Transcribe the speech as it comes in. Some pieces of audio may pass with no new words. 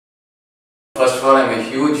of all, I'm a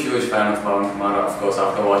huge fan of Pawan Kumar, of course,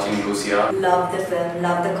 after watching Lucia. Love the film,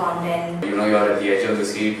 love the content. You know, you're at the edge of the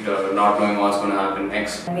seat, not knowing what's going to happen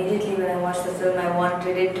next. Immediately when I watched the film, I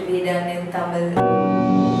wanted it to be done in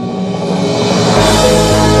Tamil.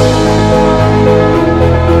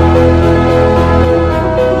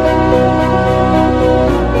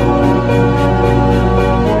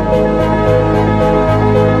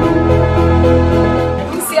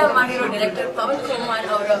 Lucia director Pawan Kumar,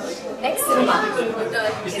 our next cinema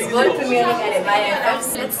is world premiering at IFF.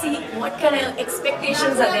 Let's see what kind of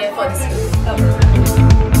expectations are there for this film.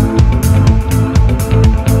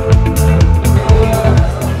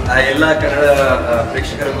 ಎಲ್ಲ ಕನ್ನಡ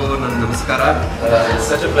ಪ್ರೇಕ್ಷಕರಿಗೂ ನನ್ನ ನಮಸ್ಕಾರ. It's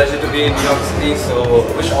such a pleasure to be in New York City, so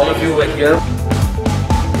wish all of you were here.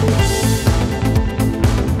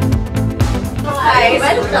 Hi,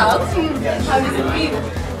 welcome. How does it feel?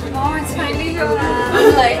 Oh, it's finally here. I'm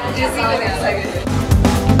like dizzy and excited.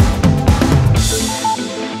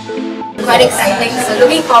 Quite exciting, so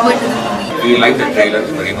looking forward to the movie. We like the trailer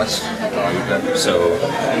very much, so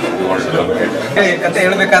we wanted to come here. ಕತೆ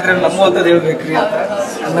ಹೇಳಬೇಕಾದ್ರೆ ನಮ್ಮಂತದ್ದು ಹೇಳಬೇಕ್ರಿ ಅಂತ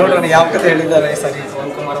ನೋಡೋಣ ಯಾವ ಕತೆ ಹೇಳಿದ್ದಾರೆ ಸರಿ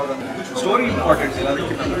ಪವನ್ ಕುಮಾರ್ ಅವರು. Story important,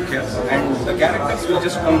 ಎಲ್ಲದಕ್ಕಿಂತ ಮುಖ್ಯ, and the characters will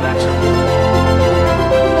just come naturally.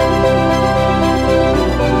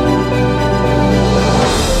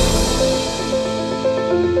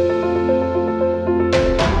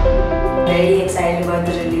 Very excited about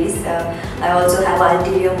the release. I also have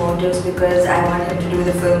ulterior motives because I want him to do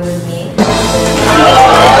the film with me.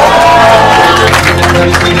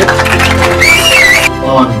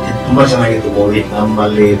 ತುಂಬಾ ಚೆನ್ನಾಗಿತ್ತು ಮೂವಿ.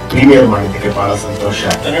 ನಮ್ಮಲ್ಲಿ ಪ್ರೀಮಿಯರ್ ಮಾಡಿದ್ದಕ್ಕೆ ಬಹಳ ಸಂತೋಷ.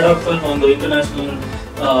 Kannada film ಒಂದು international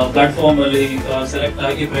platform ಅಲ್ಲಿ select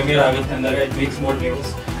ಆಗಿ premier ಆಗುತ್ತೆ ಅಂದರೆ it makes more news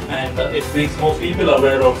and it makes more people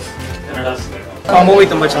aware of Kannada cinema. Movie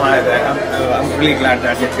ತುಂಬಾ ಚೆನ್ನಾಗಿದೆ. I'm really glad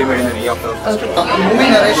that it came in the New York Film Festival. The movie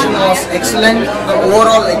narration was excellent. The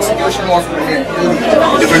overall execution was brilliant.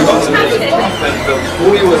 Different concepts. The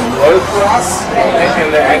movie was world class, and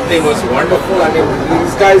the acting was wonderful. I mean,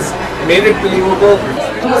 these guys made it believable.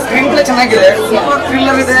 Screen play ಚೆನ್ನಾಗಿದೆ, super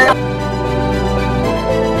thriller ಇದೆ.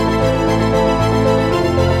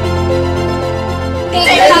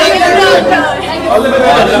 All the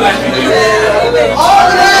best.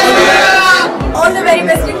 All the very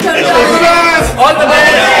best in terms of All the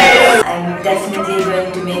best. I'm definitely going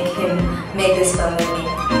to make him make this film with me.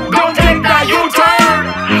 Don't take that U-turn!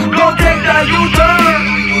 Don't take that U-turn!